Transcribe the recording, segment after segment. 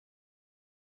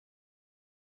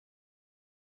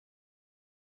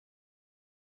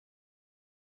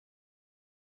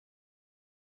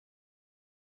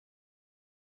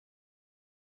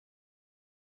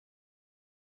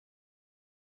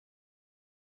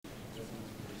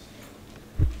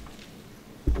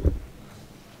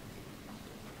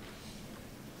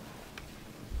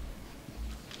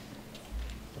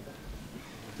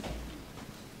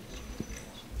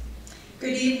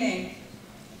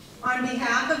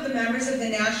of the members of the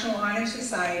National Honor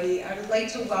Society, I would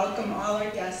like to welcome all our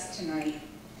guests tonight.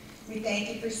 We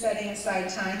thank you for setting aside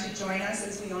time to join us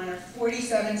as we honor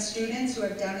 47 students who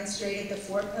have demonstrated the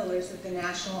 4 pillars of the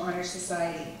National Honor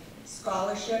Society: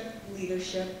 scholarship,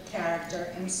 leadership,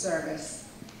 character, and service.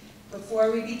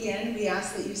 Before we begin, we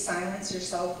ask that you silence your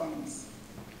cell phones.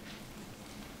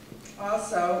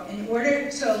 Also, in order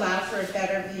to allow for a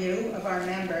better view of our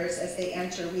members as they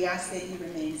enter, we ask that you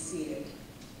remain seated.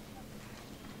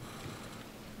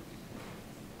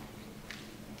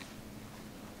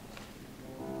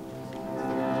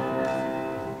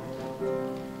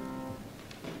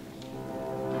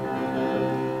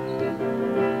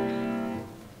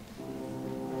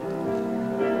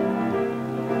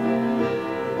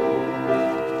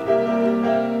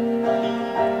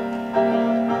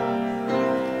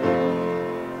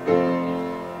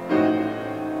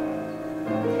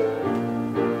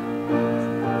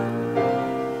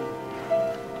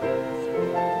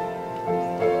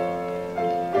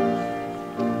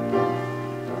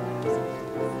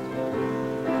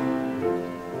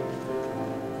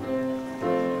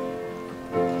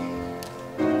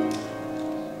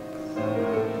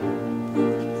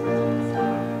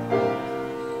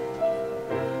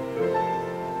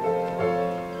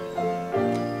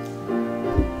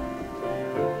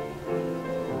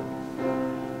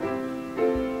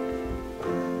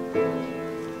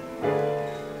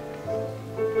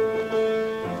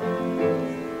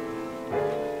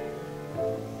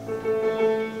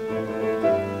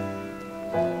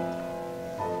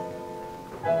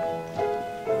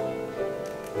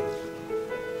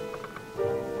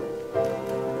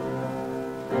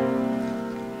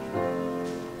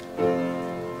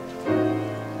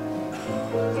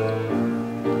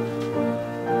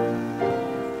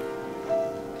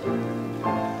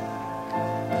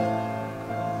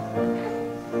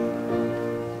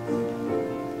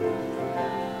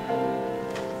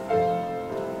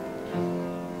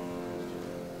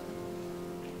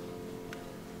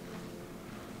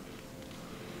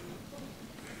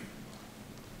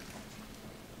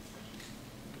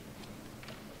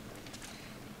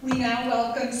 We now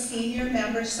welcome senior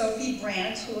member Sophie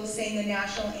Brandt, who will sing the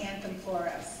national anthem for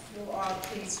us. Will all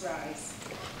please rise.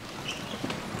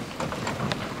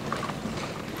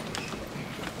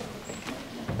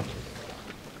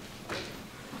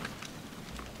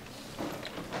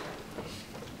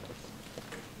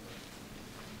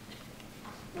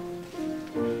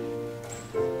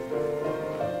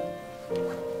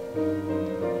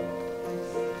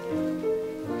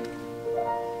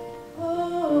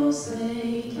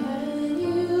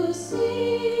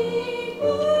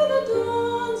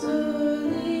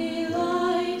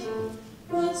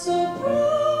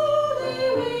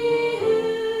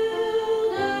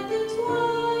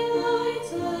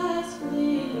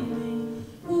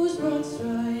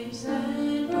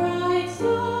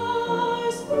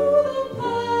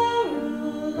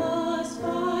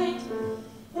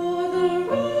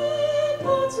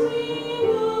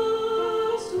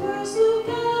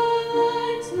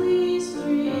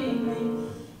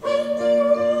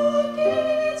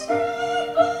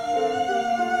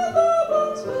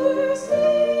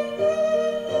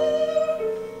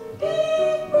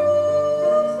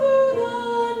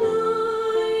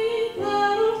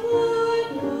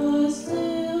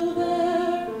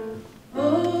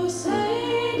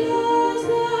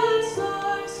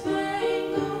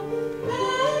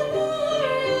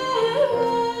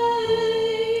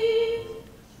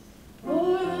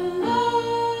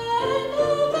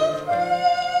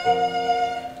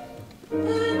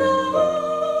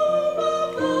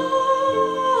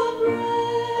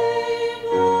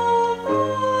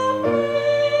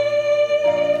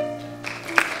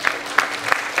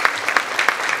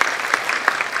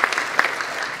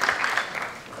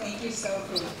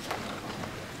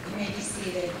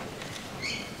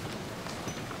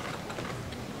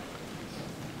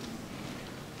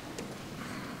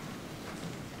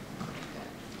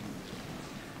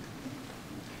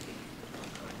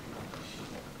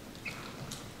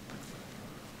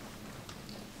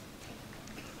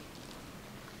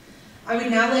 I would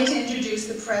now like to introduce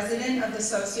the president of the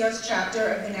Socios chapter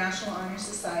of the National Honor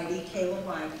Society, Kayla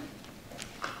Wyman.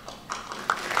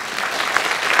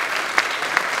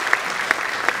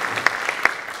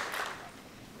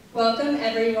 Welcome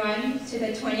everyone to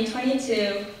the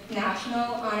 2022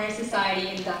 National Honor Society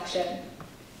induction.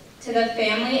 To the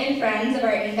family and friends of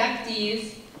our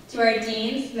inductees, to our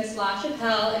deans, Ms.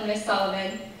 LaChapelle and Ms.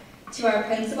 Sullivan, to our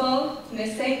principal,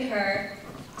 Ms. St. Kerr,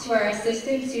 to our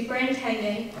assistant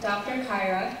superintendent, Dr.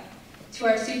 Kyra, to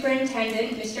our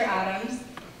superintendent, Mr. Adams,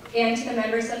 and to the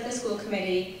members of the school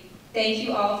committee, Thank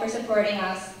you all for supporting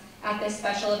us at this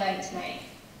special event tonight.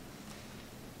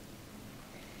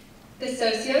 The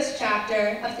Socios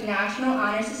chapter of the National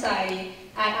Honor Society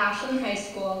at Ashland High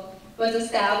School was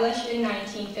established in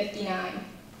 1959.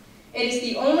 It is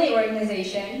the only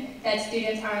organization that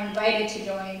students are invited to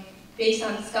join based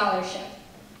on scholarship.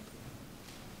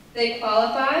 They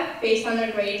qualify based on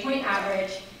their grade point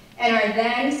average and are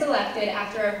then selected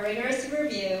after a rigorous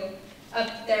review of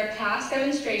their past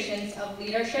demonstrations of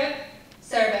leadership,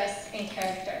 service, and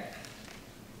character.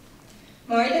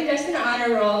 More than just an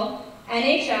honor roll,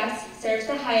 NHS serves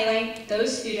to highlight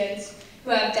those students who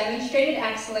have demonstrated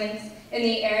excellence in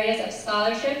the areas of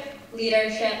scholarship,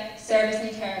 leadership, service,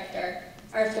 and character,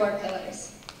 our 4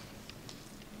 pillars.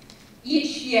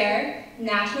 Each year,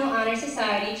 National Honor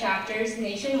Society chapters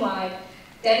nationwide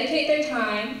dedicate their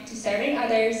time to serving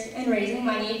others and raising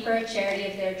money for a charity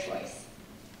of their choice.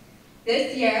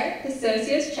 This year, the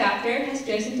Socios chapter has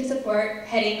chosen to support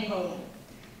Heading Home,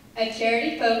 a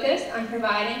charity focused on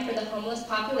providing for the homeless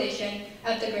population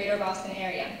of the greater Boston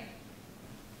area.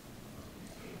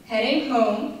 Heading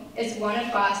Home is one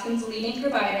of Boston's leading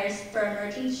providers for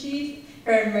emergency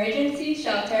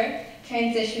shelter,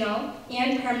 transitional,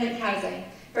 and permanent housing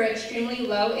for extremely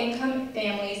low-income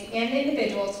families and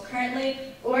individuals currently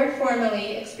or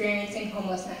formerly experiencing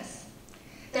homelessness.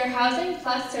 Their Housing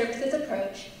Plus Services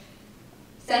approach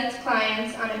sets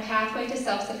clients on a pathway to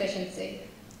self-sufficiency.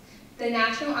 The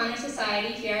National Honor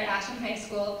Society here at Ashland High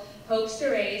School hopes to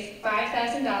raise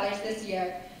 $5,000 this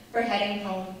year for Heading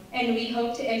Home, and we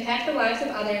hope to impact the lives of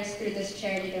others through this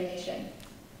charity donation.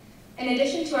 In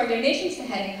addition to our donations to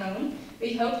Heading Home,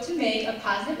 we hope to make a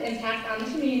positive impact on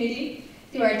the community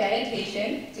through our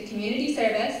dedication to community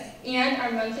service and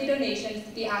our monthly donations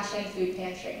to the Ashland Food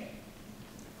Pantry.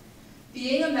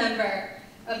 Being a member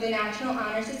of the National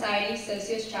Honor Society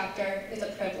Socios chapter is a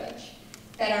privilege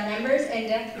that our members and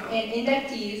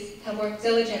inductees have worked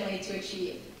diligently to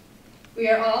achieve. We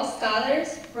are all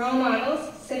scholars, role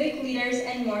models, civic leaders,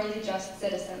 and morally just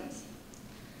citizens.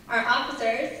 Our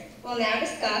officers will now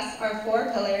discuss our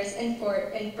 4 pillars in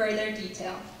further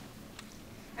detail.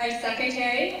 Our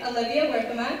secretary, Olivia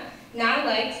Workema, now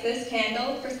lights this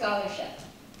candle for scholarship.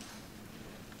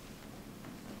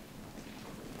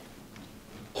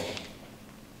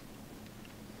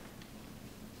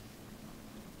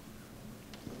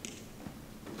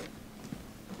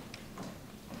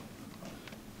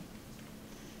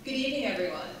 Good evening,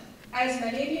 everyone. As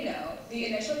many of you know, the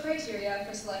initial criteria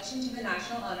for selection to the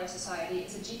National Honor Society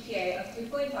is a GPA of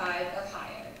 3.5 or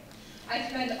higher. I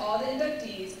commend all the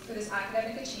inductees for this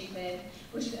academic achievement,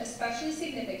 which is especially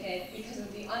significant because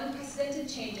of the unprecedented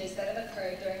changes that have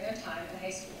occurred during their time in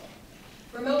high school.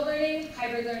 Remote learning,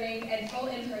 hybrid learning, and full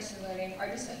in-person learning are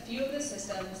just a few of the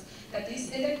systems that these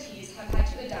inductees have had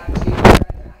to adapt to throughout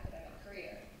their academic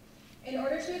career. In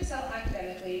order to excel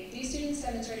academically, these students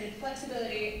demonstrated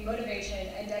flexibility, motivation,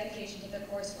 and dedication to their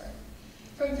coursework.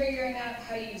 From figuring out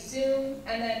how to use Zoom,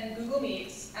 and then Google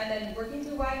Meets, and then working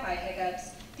through Wi-Fi hiccups,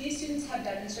 these students have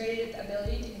demonstrated the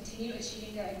ability to continue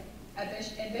achieving their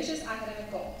ambitious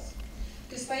academic goals.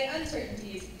 Despite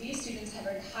uncertainties, these students have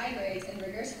earned high grades in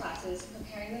rigorous classes,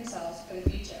 preparing themselves for the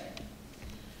future.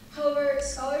 However,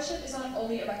 scholarship is not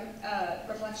only a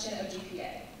reflection of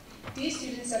GPA. These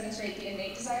students demonstrate the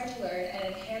innate desire to learn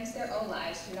and enhance their own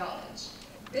lives through knowledge.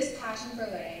 This passion for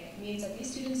learning means that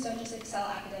these students don't just excel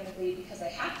academically because they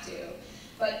have to,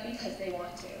 but because they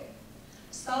want to.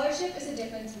 Scholarship is the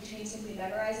difference between simply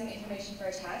memorizing information for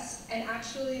a test and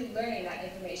actually learning that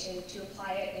information to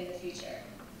apply it in the future.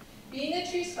 Being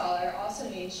a true scholar also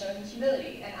means showing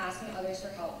humility and asking others for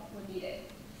help when needed.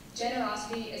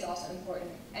 Generosity is also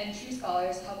important, and true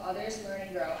scholars help others learn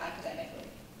and grow academically.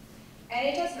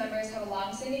 NHS members have a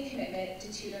long-standing commitment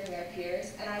to tutoring their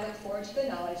peers, and I look forward to the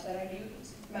knowledge that our new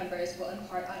members will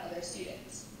impart on other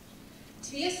students.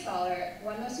 To be a scholar,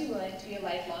 one must be willing to be a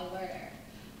lifelong learner,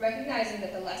 recognizing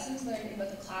that the lessons learned in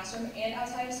both the classroom and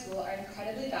outside of school are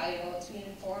incredibly valuable to be an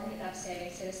informed and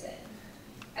upstanding citizen.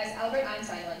 As Albert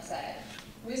Einstein once said,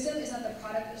 wisdom is not the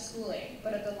product of schooling,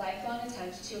 but of the lifelong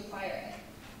attempt to acquire it.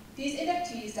 These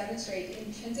inductees demonstrate the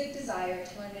intrinsic desire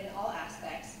to learn in all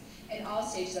aspects and all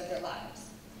stages of their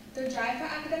lives. Their drive for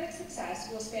academic success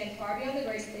will span far beyond the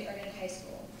grades that they earned in high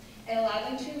school and allow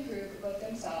them to improve both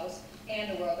themselves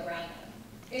and the world around them.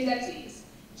 Inductees,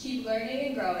 keep learning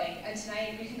and growing, and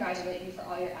tonight we congratulate you for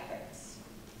all your efforts.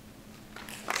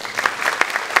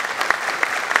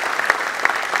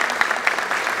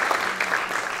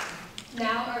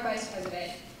 Now our Vice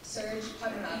President, Serge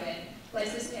Padmanabhan,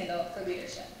 lights this candle for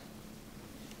leadership.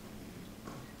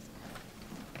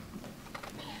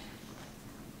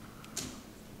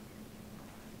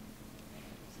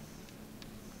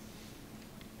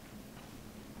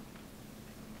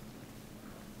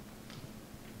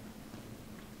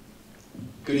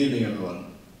 Good evening,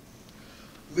 everyone.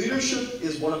 Leadership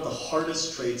is one of the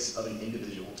hardest traits of an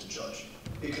individual to judge,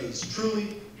 because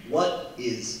truly, what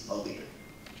is a leader?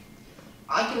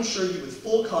 I can assure you with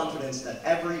full confidence that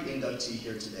every inductee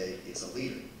here today is a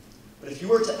leader. But if you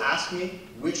were to ask me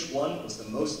which one was the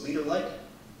most leader-like,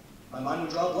 my mind would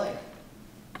draw a blank.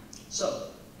 So,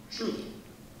 truly,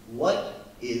 what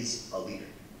is a leader?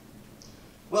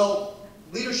 Well,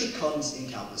 leadership comes in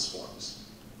countless forms.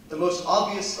 The most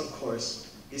obvious, of course,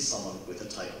 is someone with a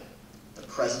title. The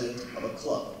president of a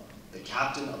club, the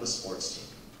captain of a sports team,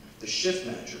 the shift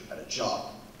manager at a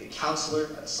job, the counselor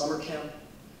at a summer camp,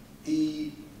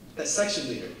 the section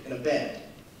leader in a band.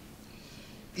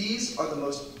 These are the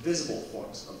most visible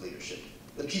forms of leadership,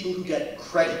 the people who get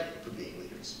credit for being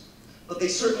leaders. But they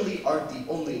certainly aren't the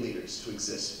only leaders to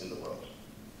exist in the world.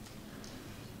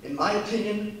 In my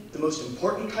opinion, the most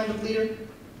important kind of leader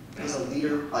is a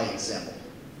leader by example.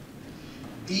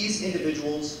 These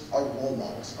individuals are role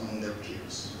models among their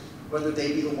peers, whether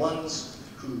they be the ones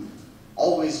who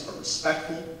always are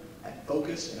respectful and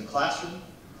focused in a classroom,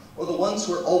 or the ones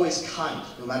who are always kind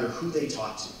no matter who they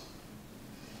talk to.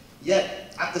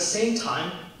 Yet, at the same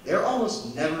time, they're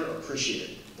almost never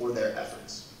appreciated for their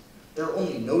efforts. They're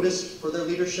only noticed for their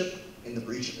leadership in the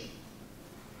breach of it.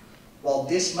 While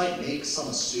this might make some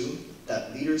assume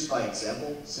that leaders by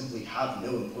example simply have no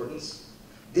importance,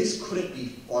 this couldn't be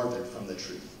farther from the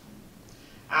truth.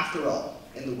 After all,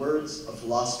 in the words of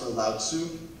philosopher Lao Tzu,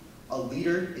 a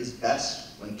leader is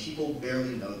best when people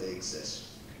barely know they exist.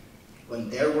 When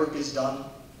their work is done,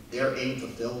 their aim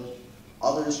fulfilled,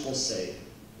 others will say,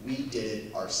 "We did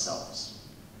it ourselves."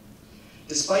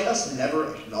 Despite us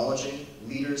never acknowledging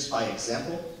leaders by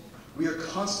example, we are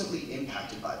constantly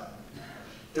impacted by them.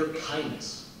 Their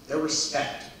kindness, their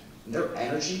respect, and their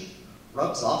energy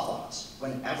rubs off on us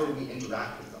whenever we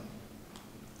interact with them.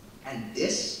 And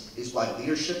this is why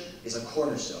leadership is a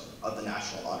cornerstone of the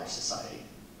National Honor Society.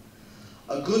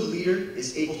 A good leader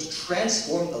is able to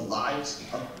transform the lives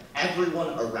of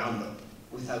everyone around them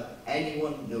without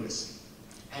anyone noticing.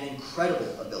 An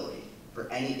incredible ability for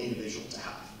any individual to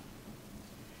have.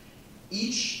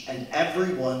 Each and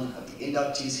every one of the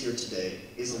inductees here today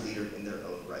is a leader in their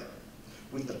own right,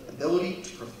 with the ability to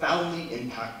profoundly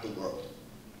impact the world.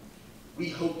 We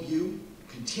hope you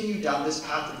continue down this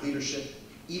path of leadership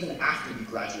even after you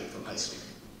graduate from high school,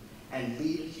 and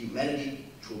lead humanity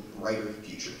to a brighter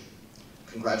future.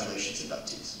 Congratulations,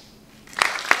 inductees.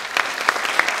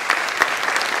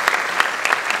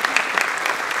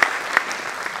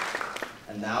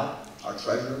 And now, our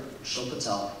treasurer, Shil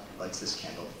Patel, lights this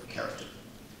candle for character.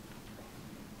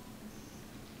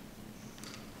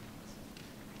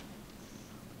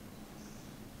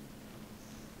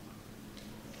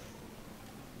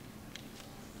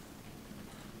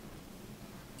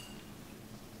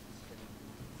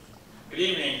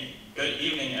 Good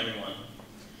evening, everyone.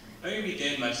 Let me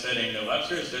begin by citing the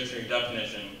Webster's Dictionary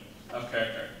definition of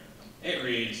character. It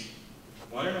reads,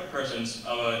 one or more persons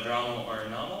of a drama or a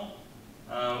novel.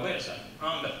 Wait a second,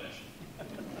 wrong definition.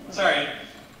 Sorry,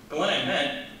 the one I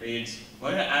meant reads,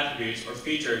 what are the attributes or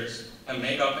features that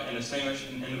make up and distinguish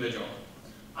an individual?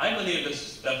 I believe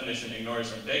this definition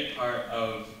ignores a big part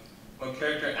of what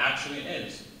character actually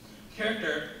is.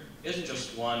 Character isn't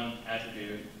just one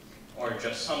attribute or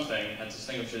just something that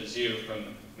distinguishes you from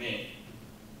me.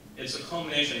 It's a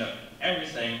culmination of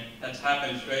everything that's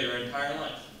happened throughout your entire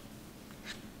life.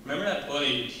 Remember that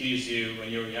bully who teased you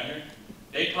when you were younger?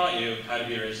 They taught you how to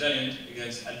be resilient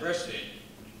against adversity.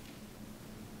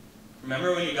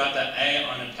 Remember when you got that A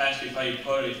on a test you thought you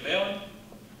totally failed?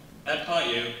 That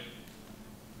taught you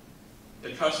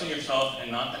to trust in yourself and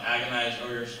not to agonize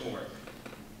over your schoolwork.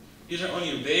 These are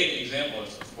only vague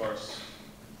examples, of course,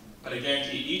 but I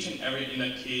guarantee each and every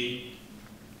inductee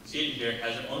seated here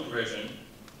has their own version.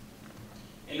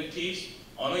 Inductees,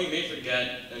 although you may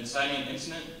forget the inciting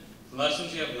incident, the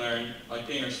lessons you have learned, like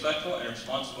being respectful and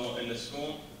responsible in this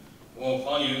school, will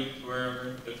follow you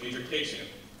wherever the future takes you.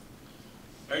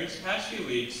 During these past few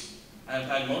weeks, I have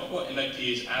had multiple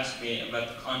inductees ask me about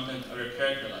the content of their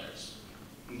character letters.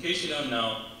 In case you don't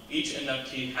know, each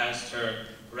inductee has to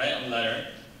write a letter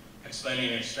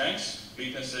explaining their strengths,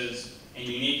 weaknesses, and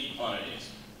unique qualities.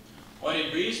 While they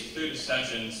breezed through the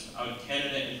sections of the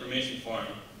candidate information form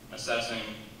assessing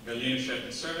your leadership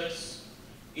and service,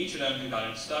 each of them had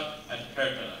gotten stuck at the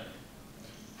character letter.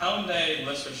 How would they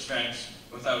list their strengths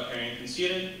without appearing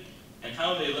conceited, and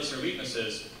how would they list their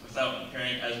weaknesses without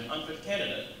appearing as an unfit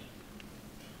candidate?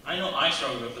 I know I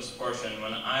struggled with this portion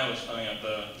when I was filling out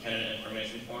the candidate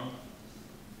information form.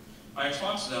 My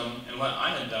response to them and what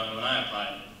I had done when I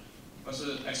applied was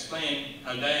to explain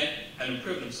how they had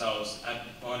improved themselves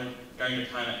during their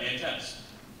time at AHS.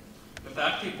 The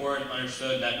faculty board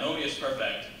understood that nobody is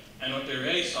perfect, and what they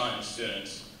really saw in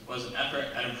students was an effort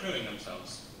at improving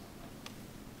themselves.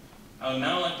 I would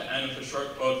now like to end with a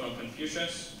short quote from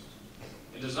Confucius.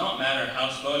 It does not matter how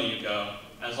slowly you go,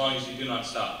 as long as you do not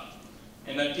stop.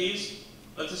 Inductees,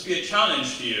 let this be a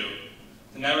challenge to you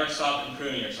to never stop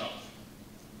improving yourself.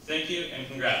 Thank you and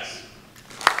congrats.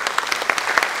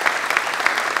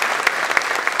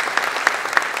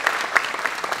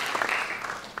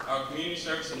 Our Community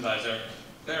Service Advisor,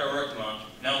 Clara Workma,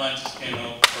 now lights his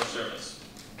candle for service.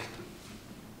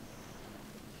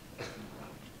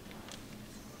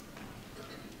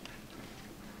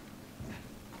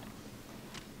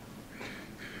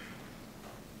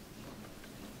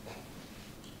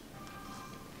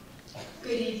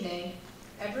 Good evening.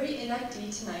 Every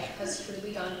inductee tonight has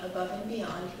truly gone above and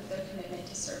beyond with their commitment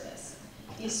to service.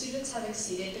 These students have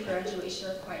exceeded the graduation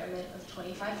requirement of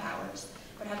 25 hours,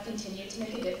 but have continued to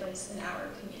make a difference in our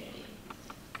community.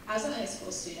 As a high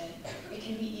school student, it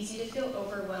can be easy to feel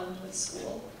overwhelmed with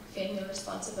school, family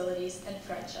responsibilities, and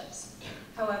friendships.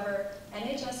 However,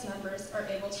 NHS members are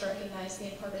able to recognize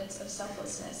the importance of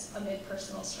selflessness amid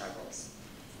personal struggles.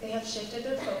 They have shifted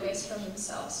their focus from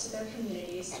themselves to their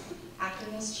communities,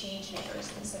 acting as change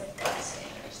makers instead of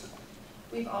bystanders.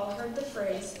 We've all heard the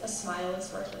phrase, "a smile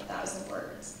is worth 1,000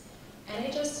 words."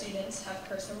 NHS students have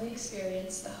personally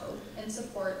experienced the hope and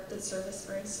support that service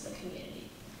brings to the community.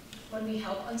 When we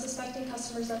help unsuspecting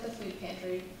customers at the food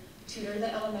pantry, tutor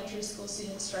the elementary school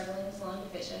students struggling with long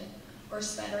division, or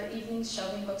spend our evenings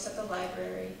shelving books at the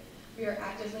library, we are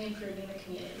actively improving the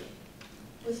community.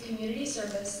 With community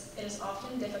service, it is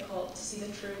often difficult to see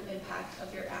the true impact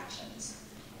of your actions.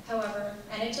 However,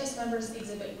 NHS members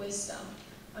exhibit wisdom,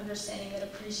 understanding that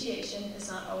appreciation is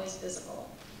not always visible.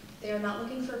 They are not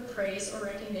looking for praise or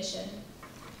recognition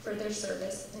for their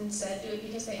service, and instead do it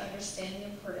because they understand the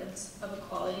importance of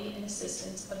equality and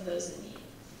assistance of those in need.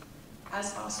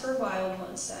 As Oscar Wilde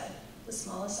once said, "The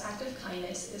smallest act of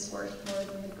kindness is worth more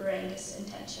than the grandest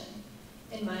intention."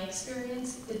 In my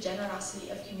experience, the generosity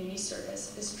of community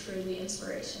service is truly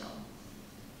inspirational.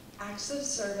 Acts of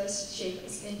service shape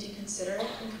us into considerate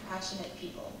and compassionate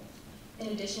people. In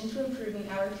addition to improving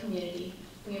our community,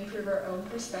 we improve our own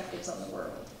perspectives on the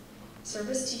world.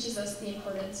 Service teaches us the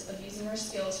importance of using our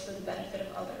skills for the benefit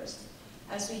of others.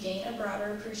 As we gain a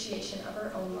broader appreciation of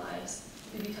our own lives,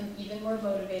 we become even more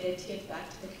motivated to give back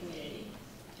to the community.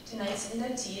 Tonight's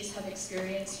inductees have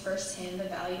experienced firsthand the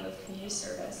value of community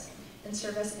service and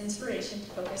serve as inspiration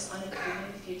to focus on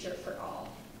improving the future for all.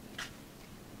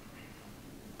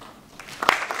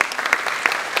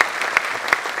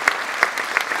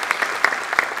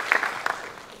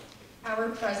 Our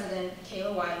president,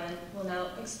 Kayla Weiland, will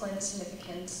now explain the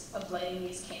significance of lighting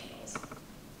these candles.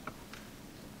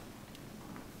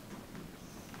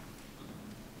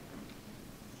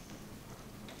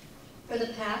 For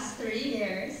the past 3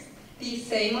 years, these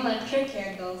same electric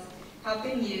candles have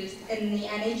been used in the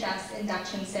NHS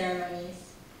induction ceremonies.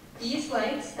 These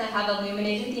lights that have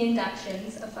illuminated the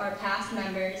inductions of our past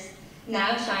members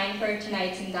now shine for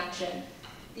tonight's induction,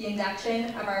 the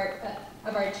induction of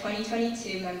our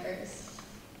 2022 members.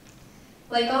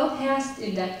 Like all past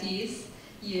inductees,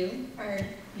 you, our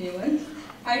new ones,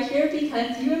 are here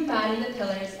because you embody the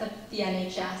pillars of the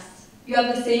NHS. You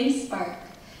have the same spark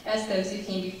as those who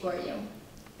came before you.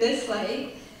 This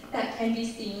light that can be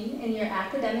seen in your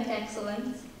academic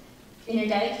excellence, in your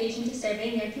dedication to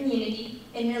serving your community,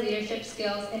 in your leadership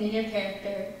skills, and in your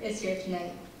character is here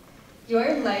tonight.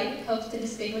 Your light helps to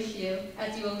distinguish you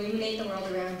as you illuminate the world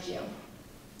around you.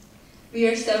 We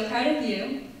are so proud of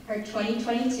you, our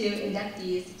 2022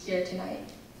 inductees, here tonight.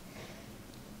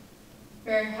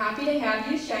 We're happy to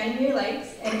have you shining your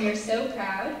lights, and we are so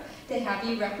proud to have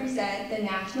you represent the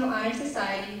National Honor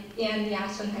Society and the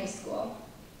Ashland High School.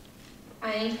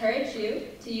 I encourage you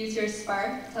to use your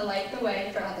spark to light the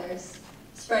way for others.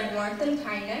 Spread warmth and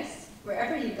kindness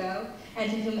wherever you go and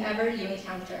to whomever you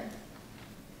encounter.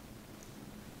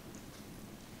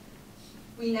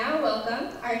 We now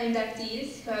welcome our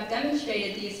inductees who have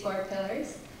demonstrated these 4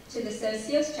 pillars to the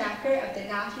Socios chapter of the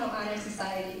National Honor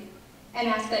Society, and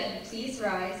ask that you please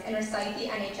rise and recite the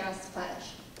NHS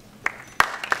pledge.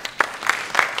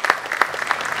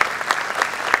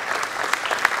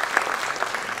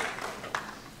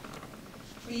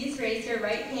 Please raise your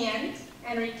right hand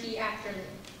and repeat after me.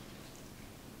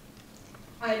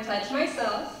 I pledge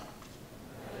myself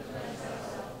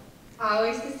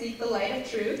always to seek the light of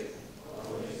truth,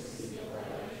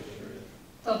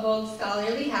 to hold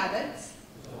scholarly habits,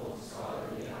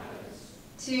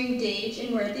 to engage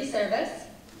in worthy service,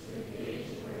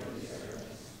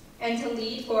 and to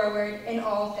lead forward in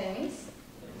all things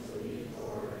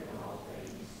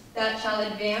that shall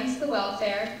advance the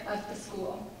welfare of the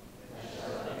school.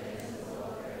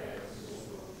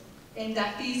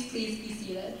 Inductees, please be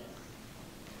seated.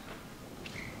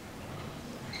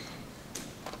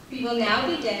 We will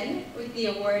now begin with the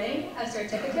awarding of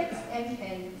certificates and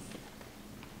pins,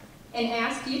 and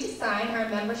ask you to sign our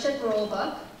membership roll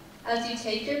book as you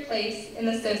take your place in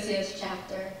the Socios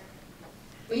chapter.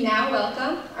 We now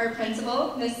welcome our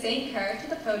principal, Ms. St. Kerr, to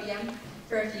the podium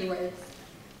for a few words.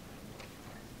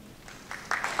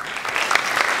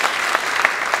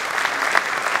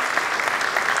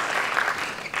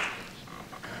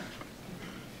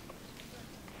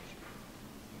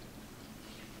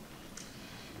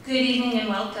 Good evening and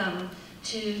welcome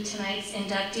to tonight's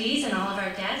inductees and all of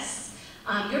our guests.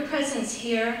 Your presence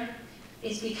here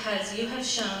is because you have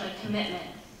shown a commitment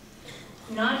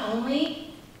not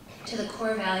only to the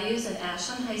core values of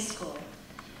Ashland High School,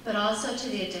 but also to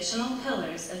the additional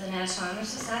pillars of the National Honor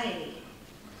Society.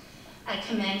 I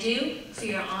commend you for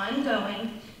your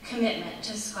ongoing commitment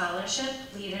to scholarship,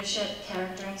 leadership,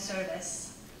 character, and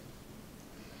service.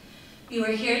 You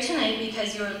are here tonight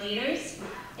because you are leaders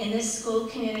in this school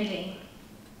community.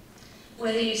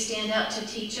 Whether you stand out to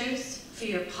teachers for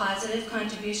your positive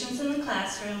contributions in the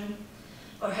classroom,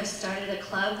 or have started a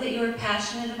club that you are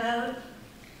passionate about,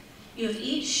 you have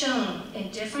each shown in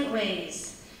different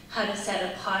ways how to set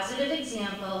a positive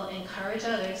example, encourage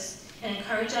others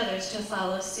to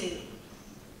follow suit.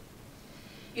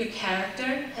 Your character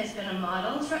has been a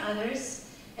model for others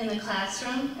in the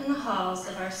classroom and the halls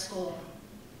of our school.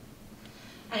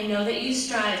 I know that you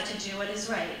strive to do what is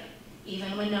right,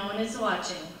 even when no one is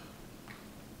watching.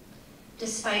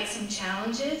 Despite some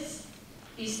challenges,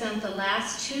 you spent the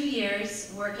last 2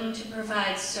 years working to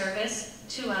provide service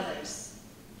to others.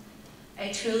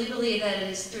 I truly believe that it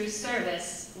is through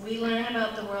service we learn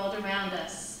about the world around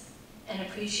us and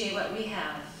appreciate what we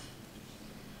have.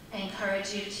 I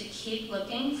encourage you to keep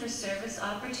looking for service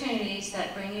opportunities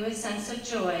that bring you a sense of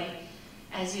joy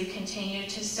as you continue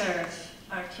to serve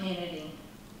our community.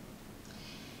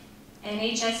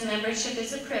 NHS membership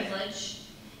is a privilege,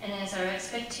 and it is our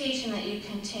expectation that you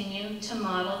continue to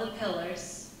model the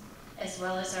pillars, as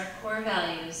well as our core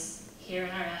values here in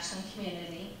our Ashland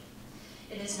community.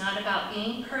 It is not about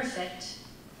being perfect,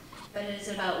 but it is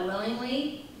about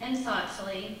willingly and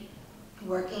thoughtfully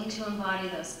working to embody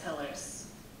those pillars.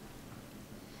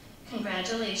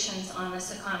 Congratulations on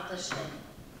this accomplishment.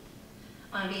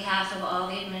 On behalf of all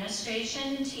the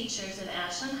administration and teachers of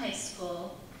Ashland High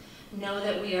School, know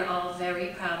that we are all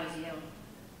very proud of you.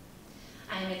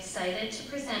 I am excited to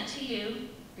present to you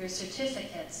your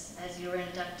certificates as you are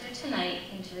inducted tonight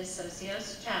into the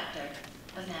Socios chapter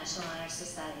of National Honor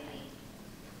Society.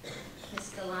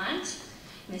 Ms. Gallant,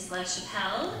 Ms.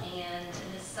 LaChapelle, and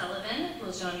Ms. Sullivan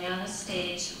will join me on the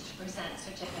stage to present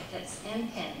certificates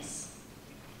and pins.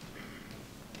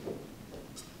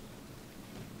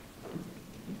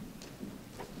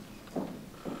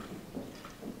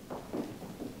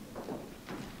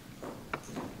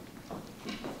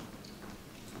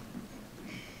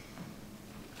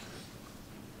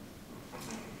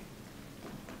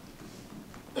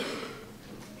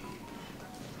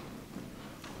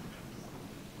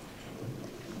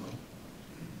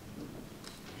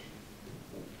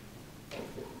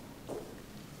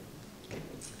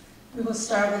 We will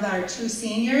start with our 2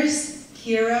 seniors,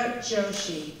 Kira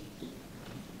Joshi.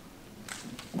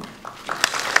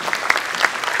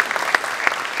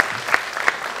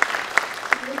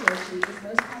 Kira Joshi is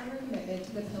most proud of her commitment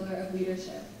to the pillar of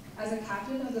leadership. As a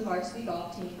captain of the varsity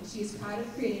golf team, she is proud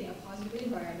of creating a positive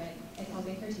environment and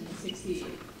helping her team succeed.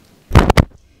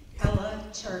 Ella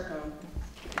Turco.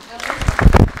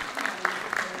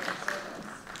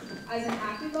 As an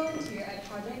active volunteer at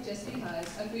Project Just Because,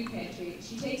 a food pantry,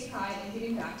 she takes pride in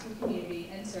giving back to the community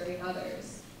and serving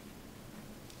others.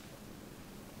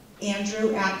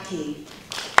 Andrew Apke.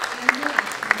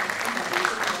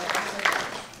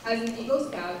 As an Eagle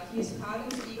Scout, he is proud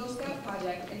of his Eagle Scout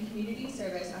project and community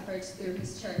service efforts through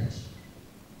his church.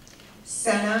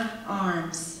 Senna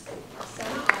Arms.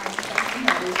 Senna Arms best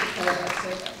embodies the pillar of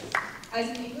service.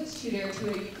 As an English tutor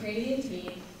to a Ukrainian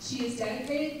team, she is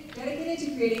dedicated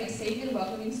to creating a safe and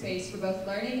welcoming space for both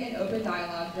learning and open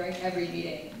dialogue during every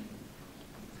meeting.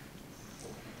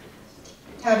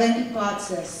 Kevin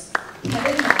Botsis.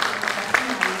 Kevin Botsis best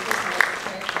embodies the pillar of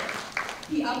character.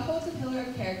 He upholds the pillar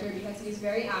of character because he is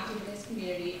very active in his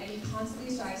community and he constantly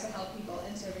strives to help people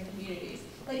in serving communities,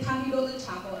 like how he built a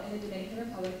chapel in the Dominican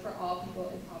Republic for all people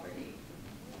in poverty.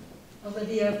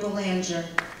 Olivia Belanger.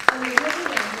 Olivia Belanger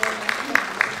best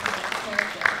embodies the pillar of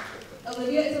character.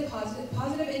 Olivia is a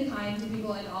positive and kind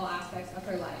successful in all aspects of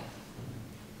her life.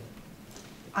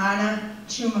 Anna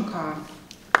Chumakov.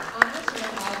 Anna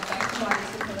Chumakov best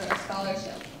embodies the pillar of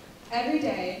scholarship. Every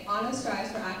day, Anna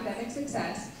strives for academic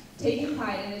success, taking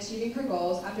pride in achieving her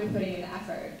goals after putting in the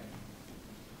effort.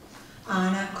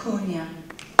 Anna Cunha. Anna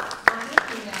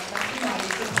Cunha best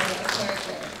embodies the pillar of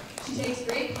character. She takes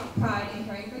great pride in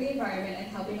caring for the environment and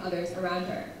helping others around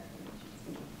her.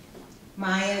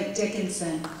 Maya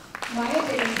Dickinson. Maya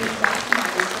Dickinson best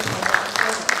embodies the pillar of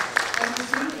service. As a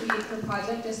student lead for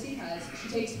Project Just Because, she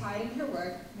takes pride in her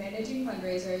work, managing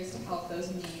fundraisers to help those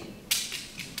in need.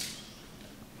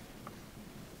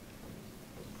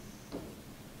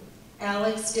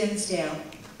 Alex Dinsdale.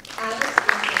 Alex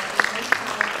Dinsdale is most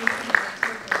proud of his commitment to the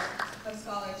work of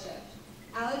scholarship.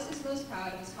 Alex is most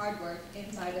proud of his hard work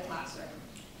inside the classroom.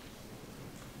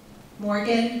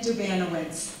 Morgan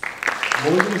Dubanowitz.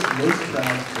 Morgan is most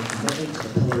proud of her commitment to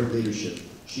the pillar of leadership.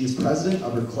 She is president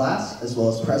of her class as well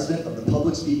as president of the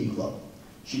Public Speaking Club.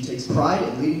 She takes pride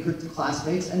in leading her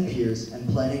classmates and peers and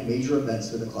planning major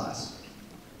events for the class.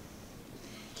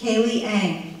 Kaylee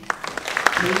Ang.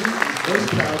 Kaylee is most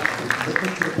proud of her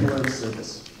commitment to the pillar of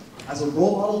service. As a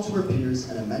role model to her peers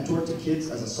and a mentor to kids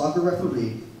as a soccer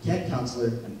referee, camp counselor,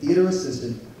 and theater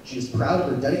assistant, she is proud of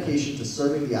her dedication to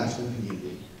serving the Ashland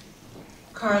community.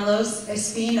 Carlos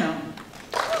Espino.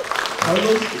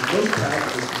 Carlos is most proud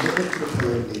of his commitment to the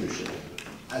pillar of leadership.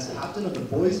 As captain of the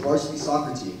boys varsity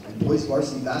soccer team and boys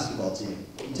varsity basketball team,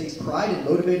 he takes pride in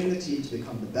motivating the team to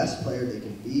become the best player they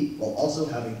can be while also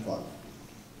having fun.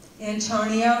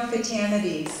 Antonio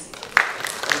Fatanides.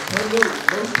 Antonio is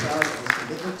most proud of his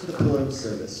commitment to the pillar of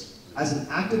service. As an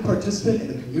active participant in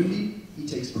the community, he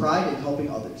takes pride in helping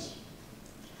others.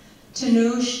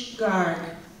 Tanush Garg.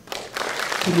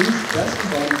 Tanush best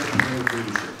embodies the pillar of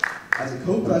leadership. As a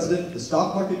co-president of the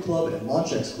Stock Market Club and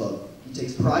Launchex Club, he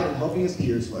takes pride in helping his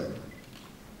peers learn.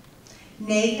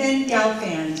 Nathan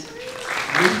Gelfand.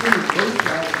 Nathan is most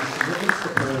proud of his commitment to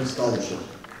the pillar of scholarship.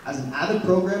 As an avid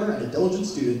programmer and a diligent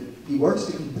student, he works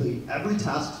to complete every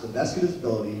task to the best of his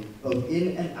ability, both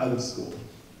in and out of school.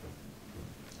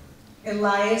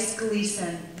 Elias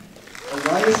Gleason.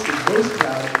 Elias is most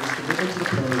proud of his commitment to the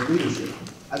pillar of leadership.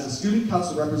 As a student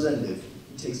council representative,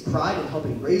 he takes pride in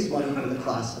helping raise money for the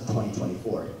class of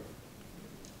 2024.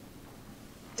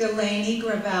 Delaney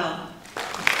Gravel.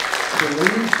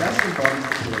 Delaney best embodies the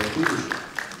pillar of leadership.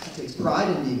 She takes pride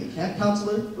in being a camp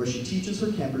counselor, where she teaches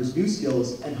her campers new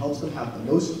skills and helps them have the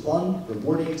most fun,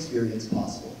 rewarding experience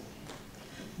possible.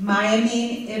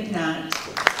 Mayamine Ibnat.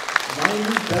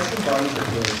 Mayamine best embodies the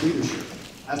pillar of leadership.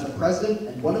 As the president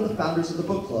and one of the founders of the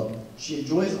book club, she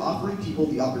enjoys offering people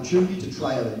the opportunity to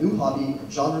try out a new hobby and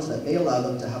genres that may allow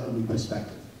them to have a new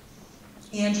perspective.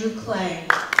 Andrew Clay.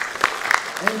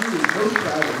 Andrew is most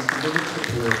proud of his commitment to the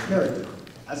pillar of character.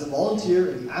 As a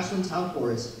volunteer in the Ashland Town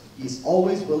Forest, he is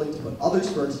always willing to put others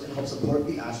first and help support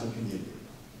the Ashland community.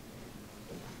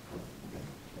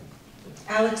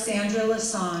 Alexandra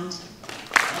Lassonde.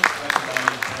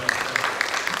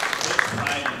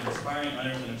 Pride in inspiring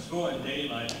others in school and daily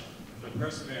life with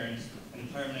perseverance and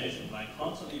determination by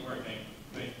constantly working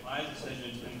to make wise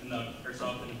decisions and conduct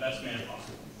herself in the best manner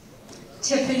possible.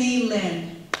 Tiffany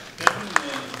Lynn. Tiffany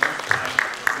Lynn is most proud of her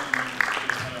commitment to the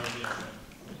pillar of leadership.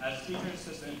 As teacher and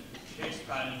assistant, she takes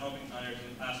pride in helping others in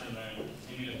the classroom learn and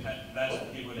be the best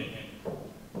people they can be.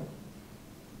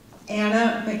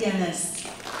 Anna McGinnis.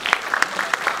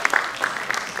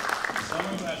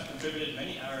 Someone who has contributed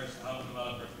many hours to help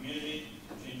develop her community,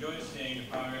 she enjoys seeing the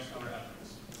progress of her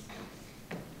efforts.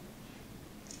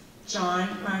 John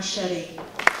Marchetti.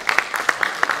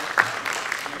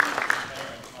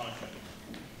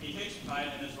 He takes pride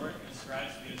in his work and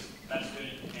strives to be the best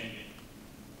student he can be.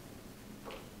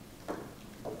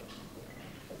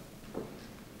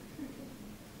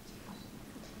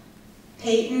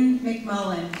 Peyton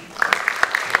McMullen.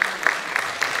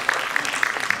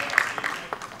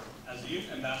 As the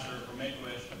youth ambassador for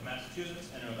Make-A-Wish of Massachusetts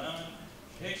and Rhode Island,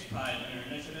 she takes pride in her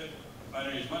initiative to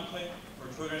fundraise monthly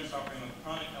for children suffering with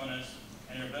chronic illness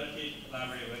and her ability to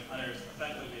collaborate with others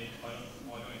effectively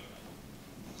while doing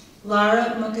so.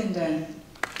 Lara Mukundan.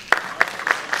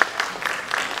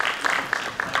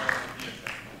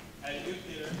 As youth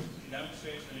leader, she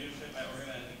demonstrates her leadership by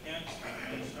organizing camps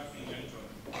and instructing young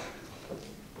children.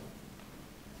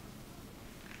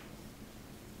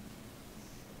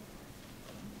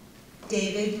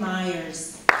 David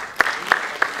Myers.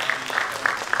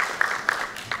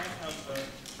 Camp counselor,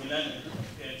 we led a group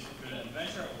of kids through the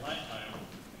adventure of a lifetime,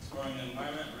 exploring the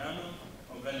environment around them,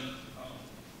 while getting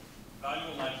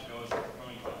valuable life skills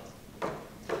growing up.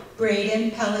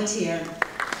 Braden Pelletier.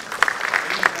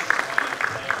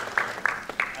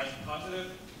 As a positive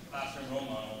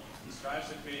strives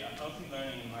to create a healthy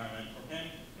learning environment for him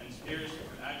and steers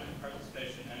for active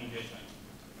participation and engagement.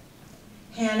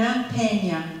 Hannah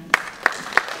Pena.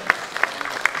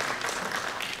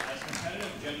 As competitive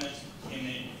gymnast,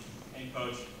 teammate, and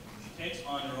coach, she takes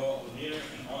on the role of a leader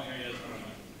in all areas of her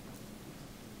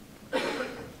life.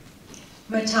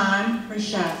 Matan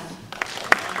Reshef.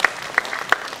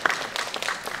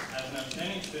 As an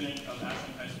outstanding student of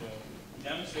Ashland High School, he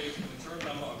demonstrates a mature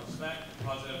level of respect and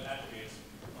positive attributes,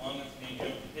 along with being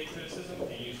able to take criticism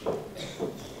and use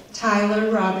it. Tyler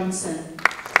Robinson.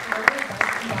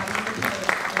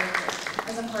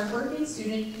 As a hardworking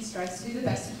student, he strives to do the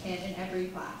best he can in every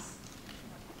class.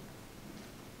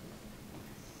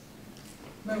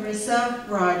 Marissa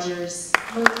Rogers.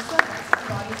 Marissa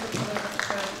embodies the pillar of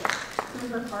character. Through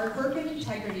her hard work and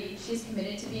integrity, she is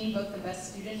committed to being both the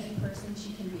best student and person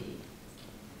she can be.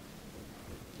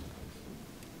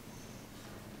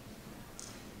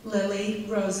 Lily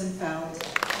Rosenfeld.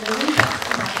 Lily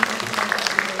best embodies the pillar of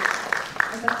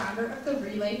leadership. As the founder of the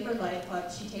Relay for Life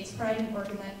Club, she takes pride in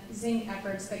organizing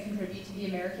efforts that contribute to the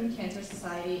American Cancer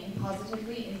Society and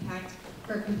positively impact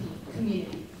her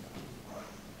community.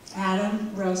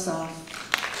 Adam Rosoff.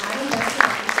 Adam best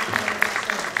embodies the pillar of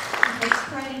service. He takes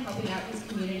pride in helping out his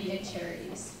community and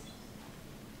charities.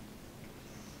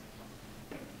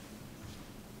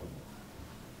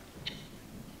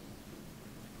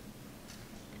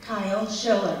 Kyle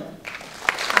Schiller.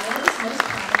 Kyle is most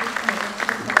proud of his commitment to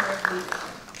the pillar of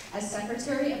leadership. As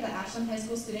secretary of the Ashland High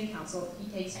School Student Council, he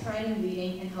takes pride in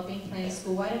leading and helping plan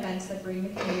school-wide events that bring the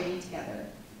community together.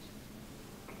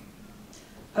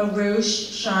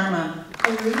 Arush Sharma.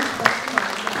 Arush best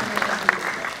embodies the pillar of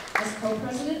leadership. As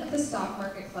co-president of the Stock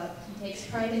Market Club, he takes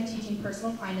pride in teaching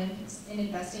personal finance and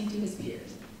investing to his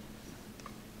peers.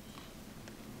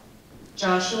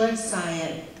 Joshua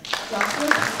Syed. Joshua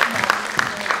best embodies the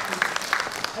pillar of leadership.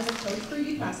 As a coach for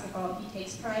youth basketball, he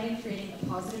takes pride in creating a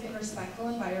positive and respectful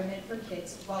environment for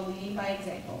kids while leading by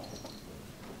example.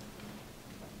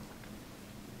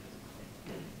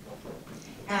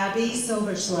 Abby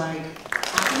Silverschlag.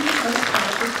 Abby is most proud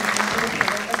of her commitment to the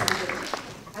pillar of leadership.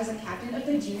 As a captain of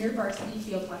the junior varsity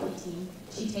field hockey team,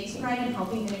 she takes pride in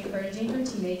helping and encouraging her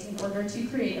teammates in order to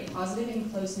create a positive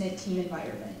and close-knit team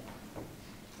environment.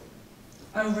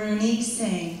 Aruni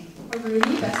Singh.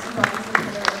 Aruni best embodies the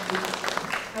pillar of leadership.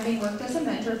 Having worked as a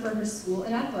mentor for her school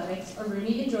in athletics,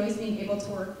 Aruni enjoys being able to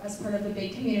work as part of the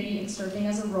big community and serving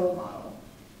as a role model.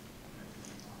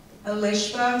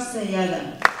 Alishba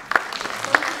Sayeda.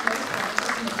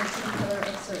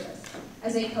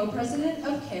 As a co-president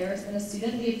of CARES and a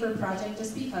student lead for Project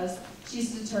Just Because,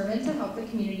 she's determined to help the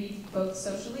community both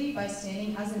socially by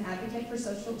standing as an advocate for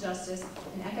social justice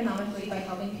and economically by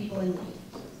helping people in need.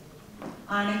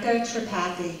 Annika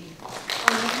Tripathi.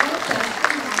 Annika best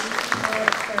embodies the pillar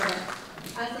of service.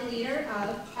 As a leader of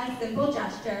A Simple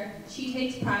Gesture, she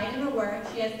takes pride in the work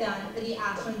she has done for the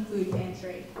Ashland Food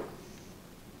Pantry.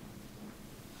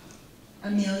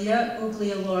 Amelia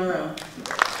Uglialoro.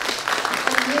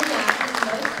 Amelia is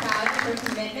most proud of her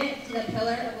commitment to the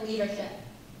pillar of leadership.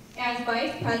 As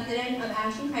Vice President of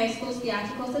Ashland High School's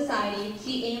Theatrical Society,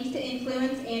 she aims to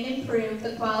influence and improve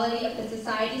the quality of the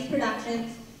Society's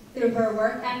productions through her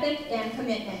work ethic and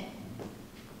commitment.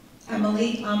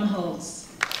 Emily Umholtz.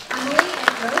 Emily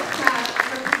is most proud of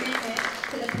her commitment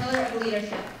to the pillar of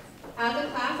leadership. As a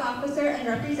class officer and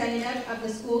representative of the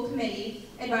school committee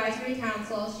advisory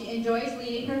council, she enjoys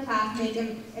leading her classmates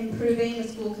in improving the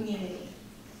school community.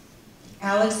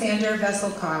 Alexander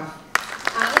Veselkov.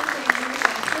 Alexander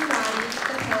best embodies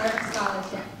the pillar of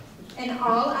scholarship. In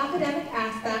all academic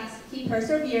aspects, he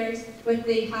perseveres with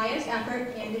the highest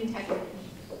effort and integrity.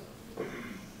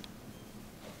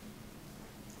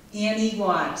 Annie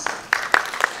Watt.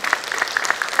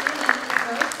 Annie is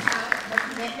most proud of her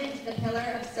commitment to the pillar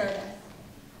of service.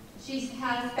 She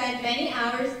has spent many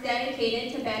hours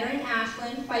dedicated to bettering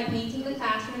Ashland by painting the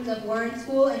classrooms of Warren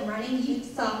School and running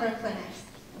youth soccer clinics.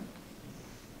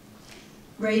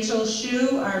 Rachel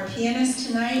Shu, our pianist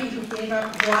tonight, who gave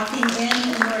up walking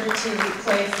in order to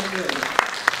play for you.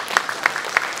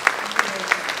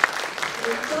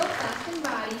 Rachel best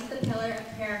embodies the pillar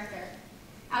of character.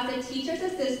 As a teacher's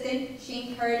assistant, she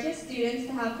encourages students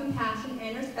to have compassion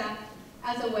and respect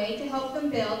as a way to help them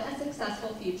build a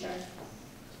successful future.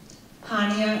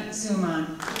 Hania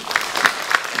Zuman.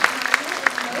 Hania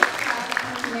is most proud of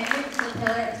her commitment to the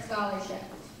pillar of scholarship.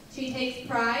 She takes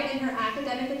pride in her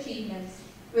academic achievements,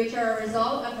 which are a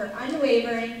result of her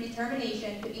unwavering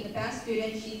determination to be the best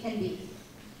student she can be.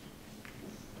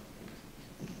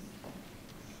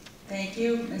 Thank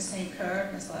you, Ms. St. Clair,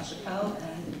 Ms. LaChapelle,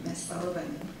 and Ms.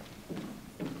 Sullivan.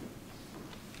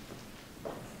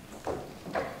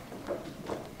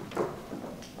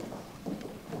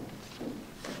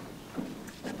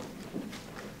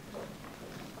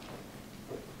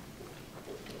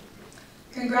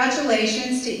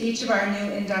 Congratulations to each of our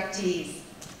new inductees.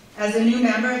 As a new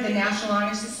member of the National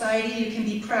Honor Society, you can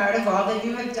be proud of all that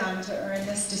you have done to earn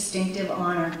this distinctive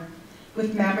honor.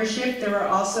 With membership, there are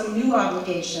also new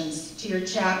obligations to your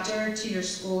chapter, to your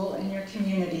school, and your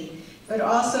community, but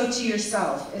also to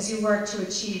yourself as you work to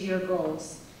achieve your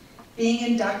goals. Being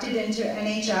inducted into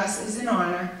NHS is an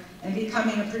honor, and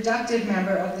becoming a productive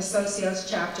member of the Socios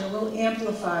chapter will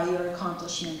amplify your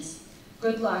accomplishments.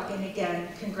 Good luck, and again,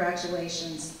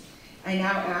 congratulations. I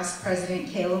now ask President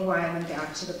Kayla Weiland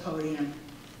back to the podium.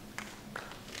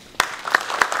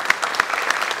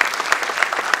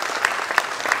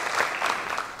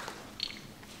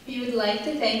 We would like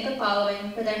to thank the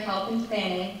following for their help in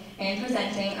planning and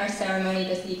presenting our ceremony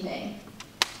this evening.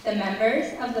 The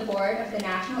members of the Board of the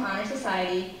National Honor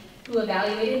Society, who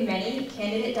evaluated many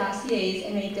candidate dossiers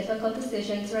and made difficult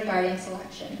decisions regarding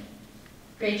selection.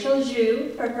 Rachel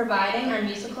Zhu for providing our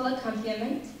musical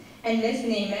accompaniment, and Ms.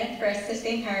 Namath for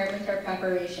assisting her with her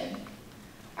preparation.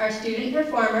 Our student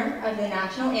performer of the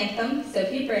National Anthem,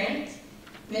 Sophie Brandt,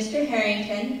 Mr.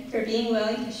 Harrington for being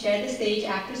willing to share the stage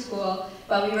after school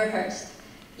while we rehearsed,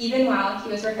 even while he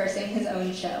was rehearsing his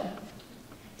own show.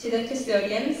 To the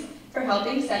custodians for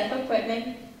helping set up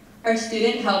equipment, our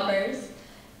student helpers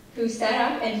who set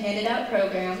up and handed out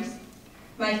programs,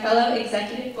 my fellow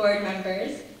executive board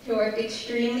members who worked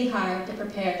extremely hard to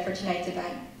prepare for tonight's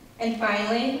event. And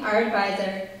finally, our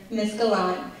advisor, Ms.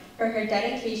 Gallant, for her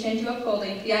dedication to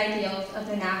upholding the ideals of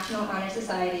the National Honor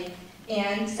Society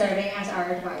and serving as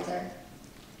our advisor.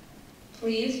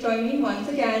 Please join me once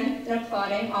again in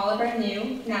applauding all of our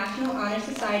new National Honor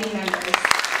Society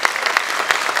members.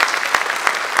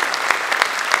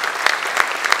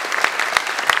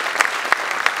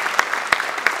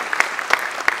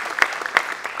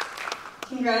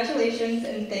 Congratulations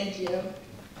and thank you.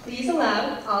 Please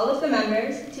allow all of the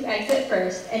members to exit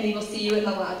first, and we will see you in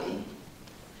the lobby.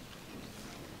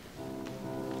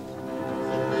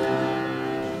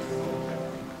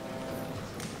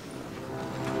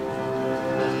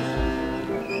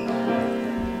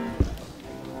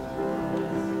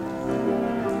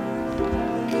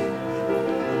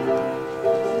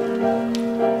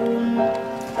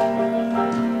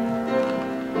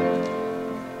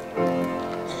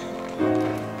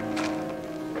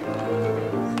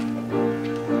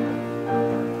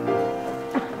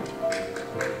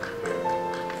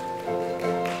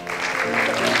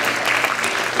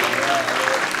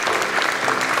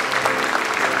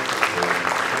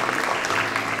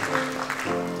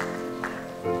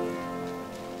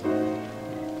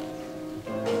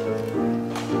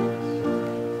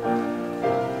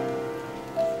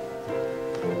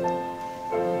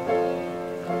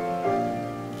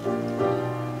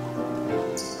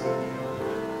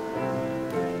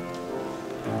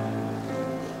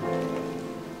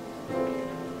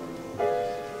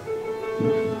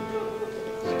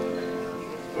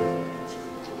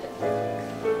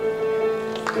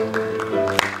 We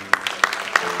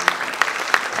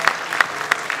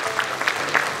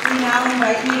now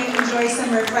invite you to enjoy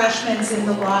some refreshments in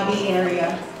the lobby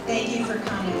area. Thank you for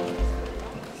coming.